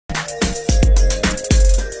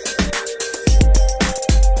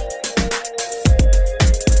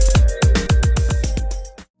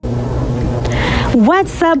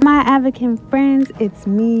What's up, my Avakin friends? It's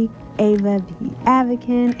me, Ava the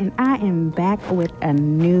Avakin, and I am back with a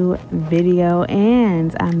new video,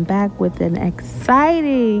 and I'm back with an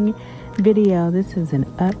exciting video. This is an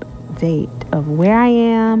update of where I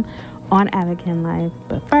am on Avakinlife.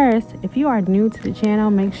 But first, if you are new to the channel,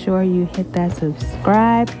 make sure you hit that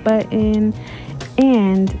subscribe button.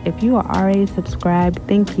 And if you are already subscribed,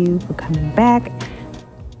 thank you for coming back.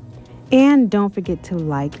 And don't forget to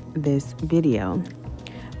like this video.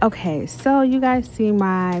 Okay, so you guys see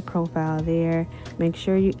my profile there. Make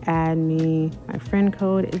sure you add me. My friend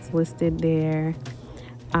code is listed there.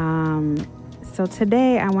 So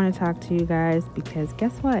today I want to talk to you guys because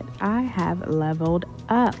guess what? I have leveled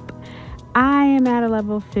up. I am at a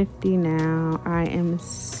level 50 now. I am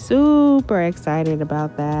super excited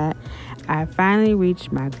about that. I finally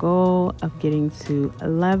reached my goal of getting to a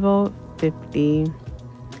level 50.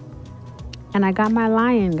 And I got my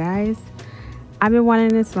lion, guys. I've been wanting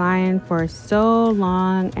this lion for so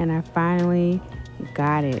long, and I finally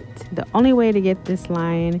got it. The only way to get this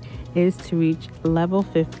lion is to reach level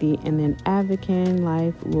 50, and then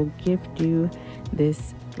Avakinlife will gift you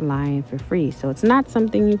this lion for free. So it's not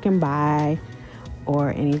something you can buy or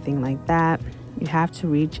anything like that. You have to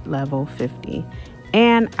reach level 50.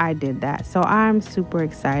 And I did that. So I'm super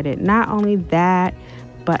excited. Not only that,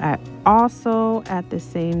 but I also at the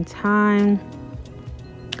same time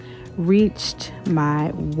reached my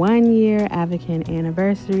 1 year Avakin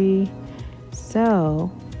anniversary. So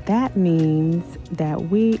that means that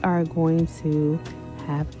we are going to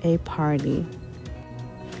have a party.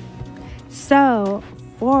 So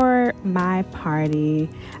for my party,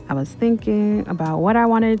 I was thinking about what I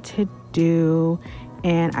wanted to do,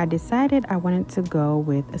 and I decided I wanted to go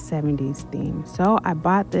with a 70s theme. So I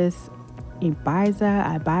bought this Ibiza,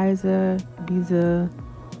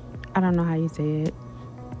 I don't know how you say it,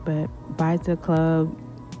 but Ibiza Club,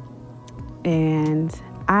 and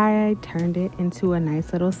I turned it into a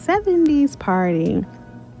nice little 70s party.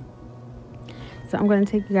 So I'm going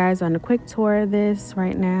to take you guys on a quick tour of this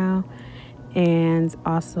right now and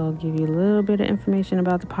also give you a little bit of information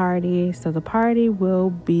about the party. So the party will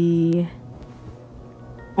be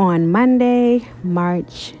on Monday,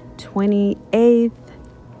 March 28th.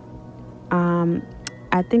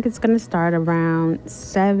 I think it's going to start around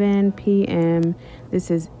 7 p.m.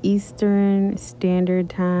 This is Eastern Standard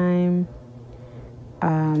Time.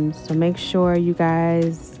 So make sure you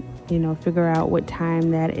guys, figure out what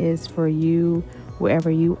time that is for you,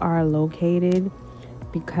 wherever you are located,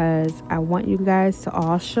 because I want you guys to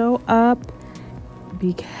all show up,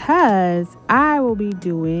 because I will be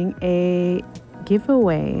doing a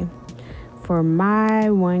giveaway for my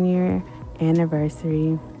 1 year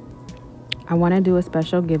anniversary. I want to do a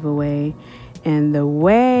special giveaway, and the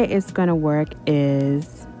way it's going to work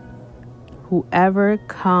is whoever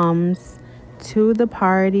comes to the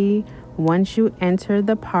party, once you enter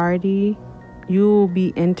the party, you will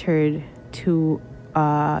be entered into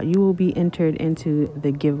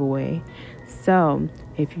the giveaway. So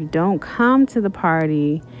if you don't come to the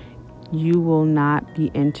party, you will not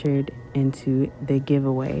be entered into the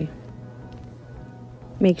giveaway.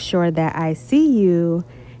 Make sure that I see you,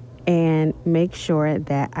 and make sure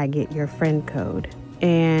that I get your friend code.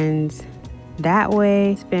 And that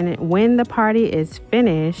way, when the party is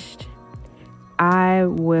finished, I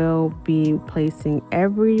will be placing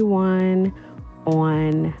everyone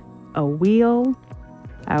on a wheel.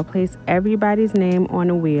 I'll place everybody's name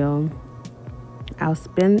on a wheel. I'll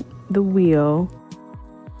spin the wheel.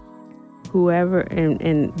 Whoever,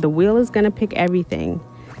 and the wheel is going to pick everything.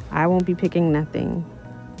 I won't be picking nothing.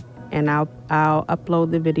 And I'll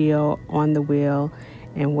upload the video on the wheel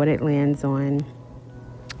and what it lands on.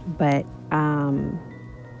 But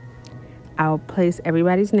I'll place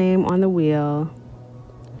everybody's name on the wheel.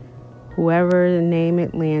 Whoever the name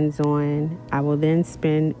it lands on, I will then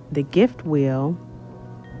spin the gift wheel.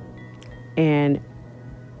 And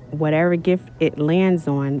whatever gift it lands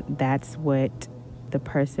on, that's what the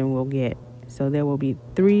person will get. So there will be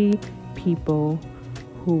 3 people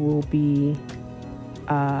who will be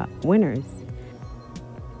winners.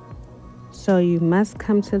 So you must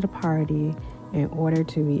come to the party in order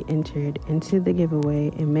to be entered into the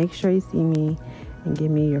giveaway, and make sure you see me and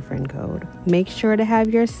give me your friend code. Make sure to have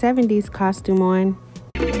your 70s costume on.